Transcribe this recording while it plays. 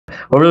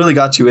What really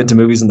got you into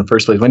movies in the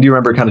first place? When do you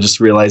remember kind of just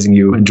realizing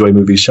you enjoy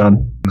movies,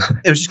 Sean?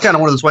 It was just kind of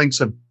one of those things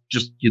of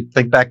just, you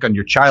think back on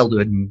your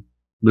childhood, and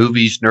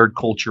movies, nerd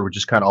culture were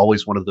just kind of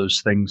always one of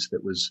those things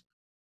that was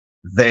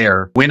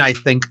there. When I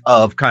think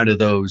of kind of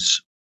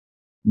those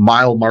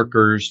mile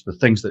markers, the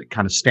things that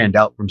kind of stand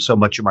out from so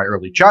much of my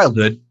early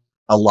childhood,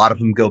 a lot of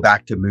them go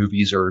back to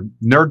movies or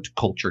nerd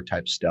culture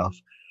type stuff.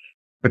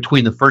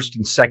 Between the first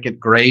and second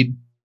grade,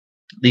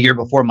 the year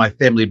before, my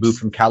family had moved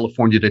from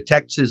California to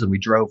Texas, and we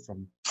drove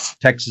from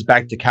Texas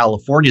back to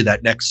California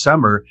that next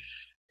summer.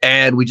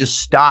 And we just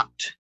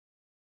stopped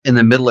in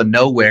the middle of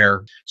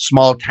nowhere,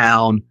 small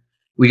town.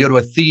 We go to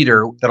a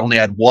theater that only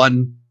had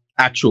one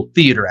actual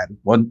theater,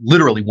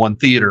 literally one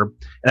theater,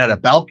 and had a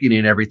balcony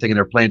and everything. And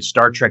they're playing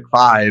Star Trek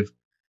V,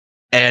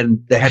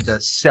 and they had to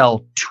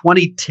sell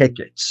 20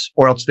 tickets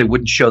or else they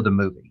wouldn't show the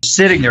movie.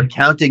 Sitting there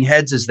counting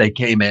heads as they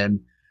came in.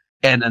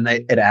 And then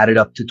it added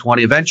up to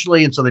 20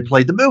 eventually. And so they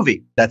played the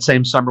movie. That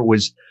same summer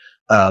was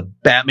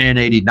Batman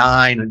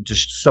 89, and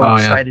just so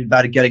excited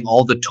about it, getting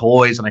all the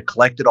toys. And I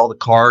collected all the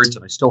cards,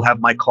 and I still have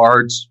my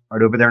cards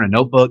right over there in a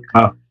notebook.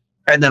 Oh.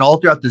 And then all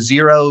throughout the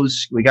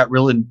zeros, we got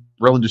real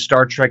into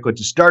Star Trek, went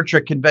to Star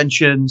Trek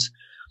conventions.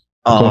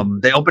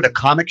 They opened a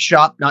comic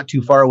shop not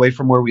too far away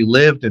from where we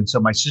lived. And so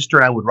my sister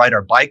and I would ride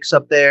our bikes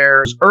up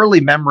there. There's early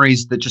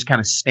memories that just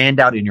kind of stand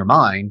out in your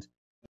mind.